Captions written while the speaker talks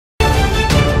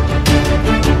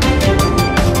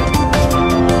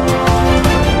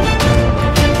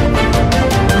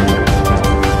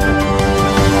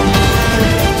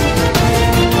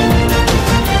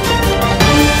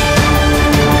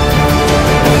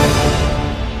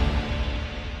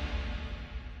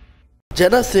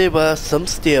ಜನಸೇವಾ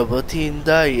ಸಂಸ್ಥೆಯ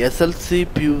ವತಿಯಿಂದ SLC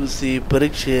PUC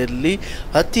ಪರೀಕ್ಷೆಯಲ್ಲಿ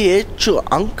ಅತಿ ಹೆಚ್ಚು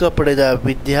ಅಂಕ ಪಡೆದ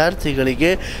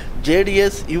ವಿದ್ಯಾರ್ಥಿಗಳಿಗೆ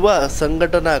JDS ಯುವ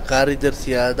ಸಂಘಟನಾ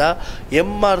ಕಾರ್ಯದರ್ಶಿಯಾದ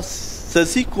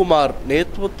M.r.ಶಶ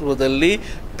ನೇತೃತ್ವದಲ್ಲಿ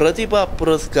ಪ್ರತಿಭಾ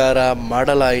ಪುರಸ್ಕಾರ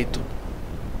ಮಾಡಲಾಯಿತು.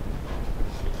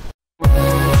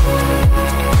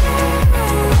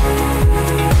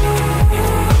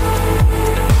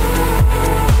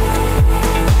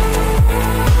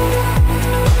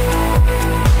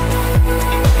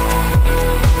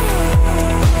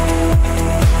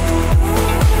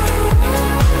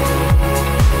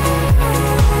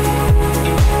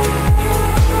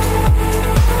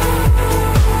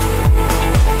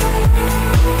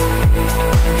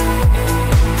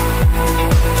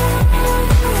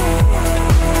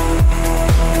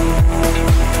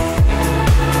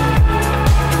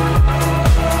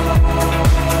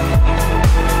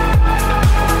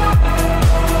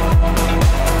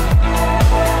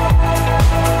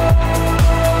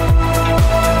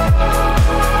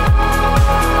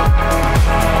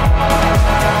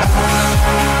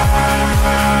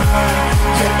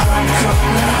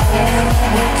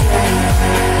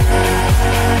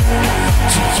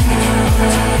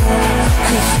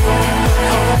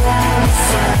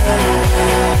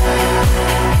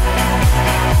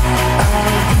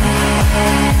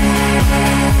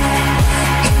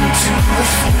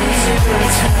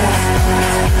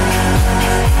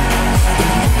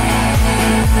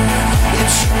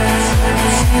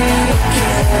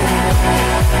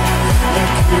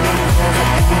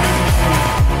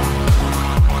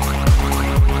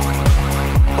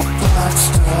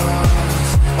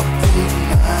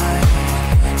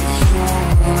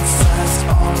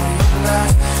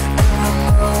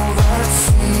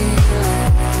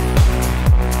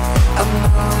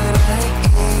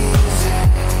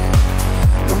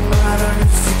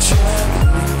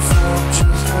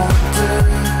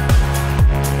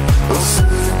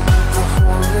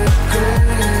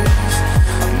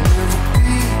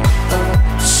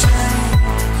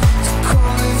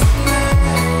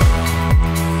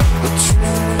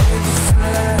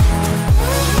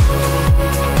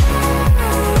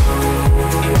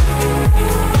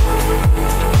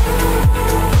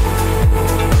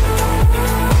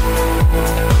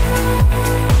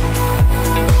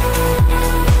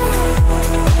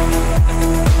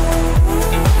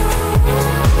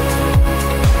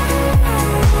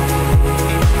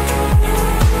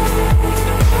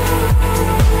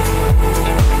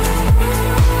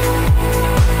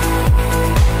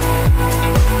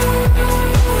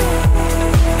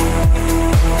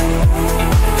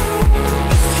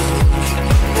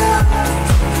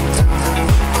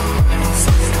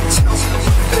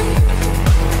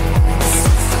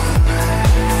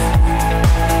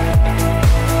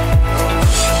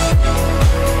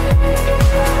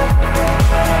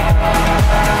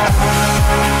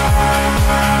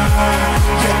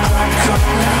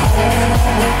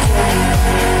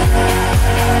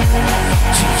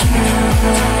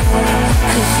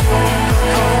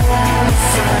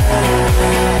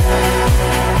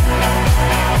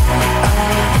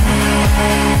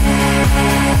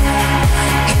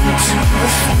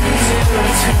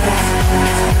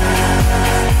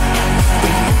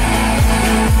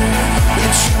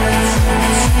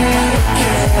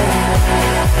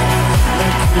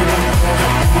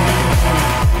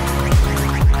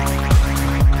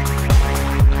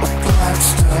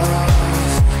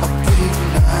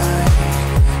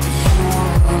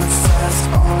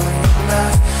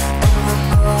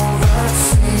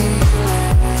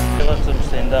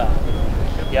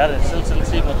 ಯಾರು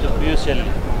SSLC ಮತ್ತು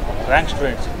PUCಯಲ್ಲಿ ರ್ಯಾಂಕ್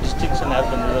ಸ್ಟೂಡೆಂಟ್ಸ್ ಡಿಸ್ಟಿಂಕ್ಷನ್ ಯಾರು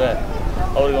ಬಂದಿದ್ದಾರೆ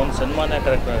ಅವರಿಗೆ ಒಂದು ಸನ್ಮಾನ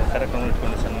ಕಾರ್ಯಕ್ರಮ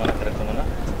ಇಟ್ಕೊಂಡು ಸನ್ಮಾನ ಕಾರ್ಯಕ್ರಮನ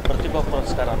ಪ್ರತಿಭಾ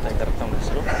ಪುರಸ್ಕಾರ ಅಂತ ಕಾರ್ಯಕ್ರಮ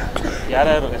ಹೆಸರು.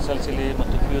 ಯಾರ್ಯಾರು SLCಲಿ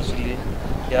ಮತ್ತು PUCಲಿ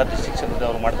ಯಾರು ಡಿಸ್ಟಿಂಕ್ಷನ್ ಇದೆ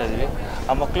ಅವ್ರು ಮಾಡ್ತಾಯಿದ್ದೀವಿ.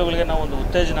 ಆ ಮಕ್ಕಳುಗಳಿಗೆ ನಾವು ಒಂದು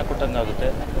ಉತ್ತೇಜನ ಕೊಟ್ಟಂಗೆ ಆಗುತ್ತೆ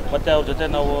ಮತ್ತು ಅವ್ರ ಜೊತೆ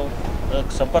ನಾವು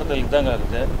ಸಂಪರ್ಕದಲ್ಲಿ ಇದ್ದಂಗೆ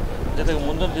ಆಗುತ್ತೆ. ಜೊತೆಗೆ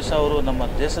ಮುಂದೊಂದು ದಿವಸ ಅವರು ನಮ್ಮ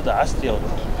ದೇಶದ ಆಸ್ತಿ, ಅವರು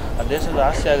ಆ ದೇಶದ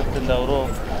ಆಸ್ತಿ ಆಗೋದ್ರಿಂದ ಅವರು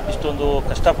ಇಷ್ಟೊಂದು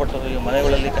ಕಷ್ಟಪಟ್ಟು, ಈಗ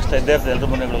ಮನೆಗಳಲ್ಲಿ ಕಷ್ಟ ಇದ್ದೇ ಇರ್ತದೆ ಎಲ್ಲರ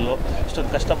ಮನೆಗಳಲ್ಲೂ, ಇಷ್ಟೊಂದು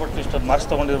ಕಷ್ಟಪಟ್ಟು ಇಷ್ಟೊಂದು ಮಾರ್ಕ್ಸ್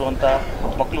ತೊಗೊಂಡಿರುವಂಥ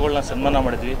ಮಕ್ಕಳುಗಳನ್ನ ಸನ್ಮಾನ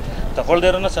ಮಾಡಿದ್ವಿ. ತಗೊಳ್ದೇ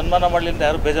ಇರೋನ್ನ ಸನ್ಮಾನ ಮಾಡಲಿ ಅಂತ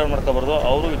ಯಾರು ಬೇಜಾರು ಮಾಡ್ಕೋಬಾರ್ದು,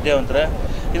 ಅವರು ವಿದ್ಯಾವಂತರೇ.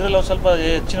 ಇದರಲ್ಲಿ ಒಂದು ಸ್ವಲ್ಪ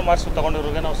ಹೆಚ್ಚಿನ ಮಾರ್ಕ್ಸ್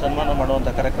ತೊಗೊಂಡಿರೋರಿಗೆ ನಾವು ಸನ್ಮಾನ ಮಾಡುವಂಥ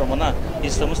ಕಾರ್ಯಕ್ರಮನ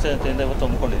ಈ ಸಂಸ್ಥೆ ವತಿಯಿಂದ ಇವತ್ತು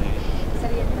ಹಮ್ಮಿಕೊಂಡಿದ್ದೀವಿ.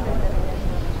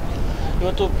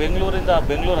 ಇವತ್ತು ಬೆಂಗಳೂರು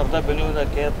ಅರ್ಧ ಬೆಂಗಳೂರಿಂದ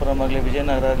KR.ಪುರ ಆಗಲಿ,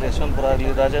 ವಿಜಯನಗರ ಆಗಲಿ, ಯಶವಂತಪುರ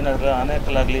ಆಗಲಿ, ರಾಜನಗರ,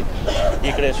 ಆನೇಕಲ್ ಆಗಲಿ,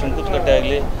 ಈ ಕಡೆ ಶಂಕುತಕಟ್ಟೆ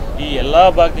ಆಗಲಿ, ಈ ಎಲ್ಲ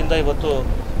ಭಾಗದಿಂದ ಇವತ್ತು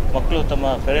ಮಕ್ಕಳು ತಮ್ಮ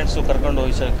ಪೇರೆಂಟ್ಸು ಕರ್ಕೊಂಡು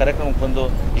ಈ ಕಾರ್ಯಕ್ರಮಕ್ಕೆ ಬಂದು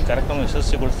ಈ ಕಾರ್ಯಕ್ರಮ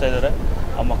ಯಶಸ್ವಿಗೊಳಿಸ್ತಾ ಇದ್ದಾರೆ.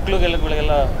 ಆ ಮಕ್ಕಳಿಗೆಲ್ಲ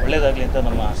ಒಳ್ಳೆಯದಾಗಲಿ ಅಂತ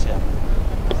ನಮ್ಮ ಆಸೆ.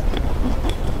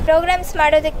 ಪ್ರೋಗ್ರಾಮ್ಸ್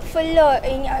ಮಾಡೋದಕ್ಕೆ ಫುಲ್ಲು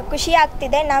ಖುಷಿ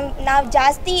ಆಗ್ತಿದೆ. ನಾವು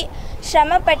ಜಾಸ್ತಿ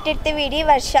ಶ್ರಮ ಪಟ್ಟಿರ್ತೀವಿ ಇಡೀ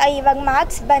ವರ್ಷ, ಇವಾಗ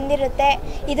ಮಾರ್ಕ್ಸ್ ಬಂದಿರುತ್ತೆ,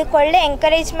 ಇದಕ್ಕೆ ಒಳ್ಳೆ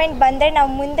ಎಂಕರೇಜ್ಮೆಂಟ್ ಬಂದರೆ ನಾವು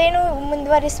ಮುಂದೇನೂ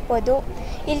ಮುಂದುವರಿಸ್ಬೋದು.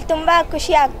 ಇಲ್ಲಿ ತುಂಬ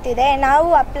ಖುಷಿ ಆಗ್ತಿದೆ. ನಾವು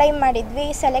ಅಪ್ಲೈ ಮಾಡಿದ್ವಿ,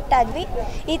 ಸೆಲೆಕ್ಟ್ ಆದ್ವಿ.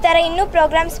 ಈ ಥರ ಇನ್ನೂ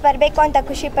ಪ್ರೋಗ್ರಾಮ್ಸ್ ಬರಬೇಕು ಅಂತ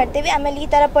ಖುಷಿ ಪಡ್ತೀವಿ. ಆಮೇಲೆ ಈ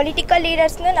ಥರ ಪೊಲಿಟಿಕಲ್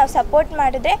ಲೀಡರ್ಸ್ನು ನಾವು ಸಪೋರ್ಟ್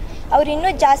ಮಾಡಿದ್ರೆ ಅವ್ರು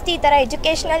ಇನ್ನೂ ಜಾಸ್ತಿ ಈ ಥರ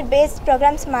ಎಜುಕೇಷ್ನಲ್ ಬೇಸ್ಡ್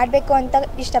ಪ್ರೋಗ್ರಾಮ್ಸ್ ಮಾಡಬೇಕು ಅಂತ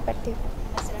ಇಷ್ಟಪಡ್ತೀವಿ.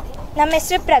 ನಮ್ಮ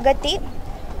ಹೆಸರು ಪ್ರಗತಿ.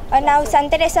 ನಾವು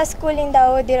ಸಂತ ತೆರೇಸಾ ಸ್ಕೂಲಿಂದ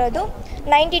ಓದಿರೋದು.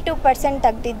 92%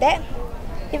 ತೆಗೆದಿದ್ದೆ.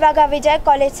 ಇವಾಗ ವಿಜಯ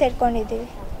ಕಾಲೇಜ್ ಸೇರ್ಕೊಂಡಿದ್ದೀವಿ.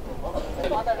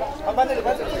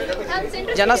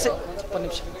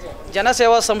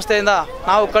 ಜನಸೇವಾ ಸಂಸ್ಥೆಯಿಂದ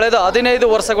ನಾವು ಕಳೆದ 15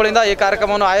 ವರ್ಷಗಳಿಂದ ಈ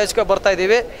ಕಾರ್ಯಕ್ರಮವನ್ನು ಆಯೋಜಿಸಿ ಬರ್ತಾ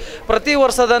ಇದ್ದೀವಿ. ಪ್ರತಿ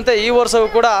ವರ್ಷದಂತೆ ಈ ವರ್ಷವೂ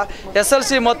ಕೂಡ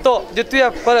SLC ಮತ್ತು ದ್ವಿತೀಯ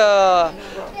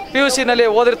PUCನಲ್ಲಿ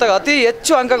ಓದಿರ್ತಕ್ಕ ಅತಿ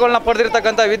ಹೆಚ್ಚು ಅಂಕಗಳನ್ನ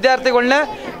ಪಡೆದಿರ್ತಕ್ಕಂಥ ವಿದ್ಯಾರ್ಥಿಗಳನ್ನೇ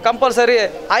ಕಂಪಲ್ಸರಿ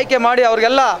ಆಯ್ಕೆ ಮಾಡಿ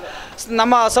ಅವರಿಗೆಲ್ಲ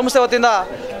ನಮ್ಮ ಸಂಸ್ಥೆ ವತಿಯಿಂದ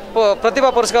ಪ್ರತಿಭಾ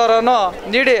ಪುರಸ್ಕಾರವನ್ನು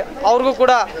ನೀಡಿ ಅವ್ರಿಗೂ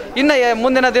ಕೂಡ ಇನ್ನು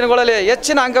ಮುಂದಿನ ದಿನಗಳಲ್ಲಿ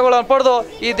ಹೆಚ್ಚಿನ ಅಂಕಗಳನ್ನು ಪಡೆದು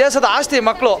ಈ ದೇಶದ ಆಸ್ತಿ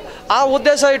ಮಕ್ಕಳು, ಆ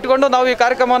ಉದ್ದೇಶ ಇಟ್ಟುಕೊಂಡು ನಾವು ಈ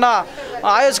ಕಾರ್ಯಕ್ರಮವನ್ನು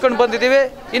ಆಯೋಜಿಸ್ಕೊಂಡು ಬಂದಿದ್ದೀವಿ.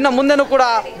 ಇನ್ನು ಮುಂದೆನೂ ಕೂಡ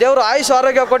ದೇವರು ಆಯುಷ್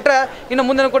ಆರೋಗ್ಯ ಕೊಟ್ಟರೆ ಇನ್ನು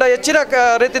ಮುಂದೆನೂ ಕೂಡ ಹೆಚ್ಚಿನ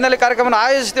ರೀತಿಯಲ್ಲಿ ಕಾರ್ಯಕ್ರಮವನ್ನು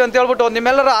ಆಯೋಜಿಸ್ತೀವಿ ಅಂತ ಹೇಳ್ಬಿಟ್ಟು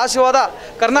ನಿಮ್ಮೆಲ್ಲರ ಆಶೀರ್ವಾದ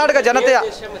ಕರ್ನಾಟಕ ಜನತೆಯ.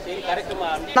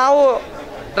 ನಾವು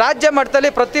ರಾಜ್ಯ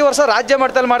ಮಟ್ಟದಲ್ಲಿ ಪ್ರತಿ ವರ್ಷ ರಾಜ್ಯ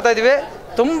ಮಟ್ಟದಲ್ಲಿ ಮಾಡ್ತಾಯಿದ್ದೀವಿ.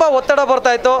 ತುಂಬ ಒತ್ತಡ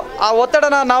ಬರ್ತಾಯಿತ್ತು. ಆ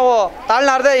ಒತ್ತಡನ ನಾವು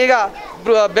ತಾಳ್ನಾರ್ದೆ ಈಗ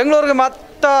ಬೆಂಗಳೂರಿಗೆ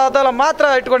ಮಾತ್ರ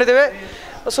ಇಟ್ಕೊಂಡಿದ್ದೀವಿ.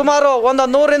 ಸುಮಾರು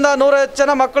 100ರಿಂದ 150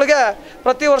 ಜನ ಮಕ್ಕಳಿಗೆ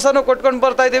ಪ್ರತಿ ವರ್ಷವೂ ಕೊಟ್ಕೊಂಡು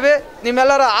ಬರ್ತಾಯಿದ್ದೀವಿ.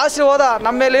 ನಿಮ್ಮೆಲ್ಲರ ಆಶೀರ್ವಾದ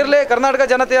ನಮ್ಮ ಮೇಲಿರಲಿ, ಕರ್ನಾಟಕ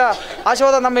ಜನತೆಯ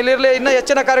ಆಶೀರ್ವಾದ ನಮ್ಮ ಮೇಲಿರಲಿ. ಇನ್ನೂ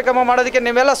ಹೆಚ್ಚಿನ ಕಾರ್ಯಕ್ರಮ ಮಾಡೋದಕ್ಕೆ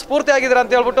ನೀವೆಲ್ಲ ಸ್ಫೂರ್ತಿಯಾಗಿದ್ದೀರ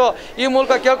ಅಂತ ಹೇಳ್ಬಿಟ್ಟು ಈ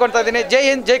ಮೂಲಕ ಕೇಳ್ಕೊಳ್ತಾ ಇದ್ದೀನಿ. ಜೈ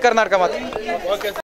ಹಿಂದ್, ಜೈ ಕರ್ನಾಟಕ ಮಾತು.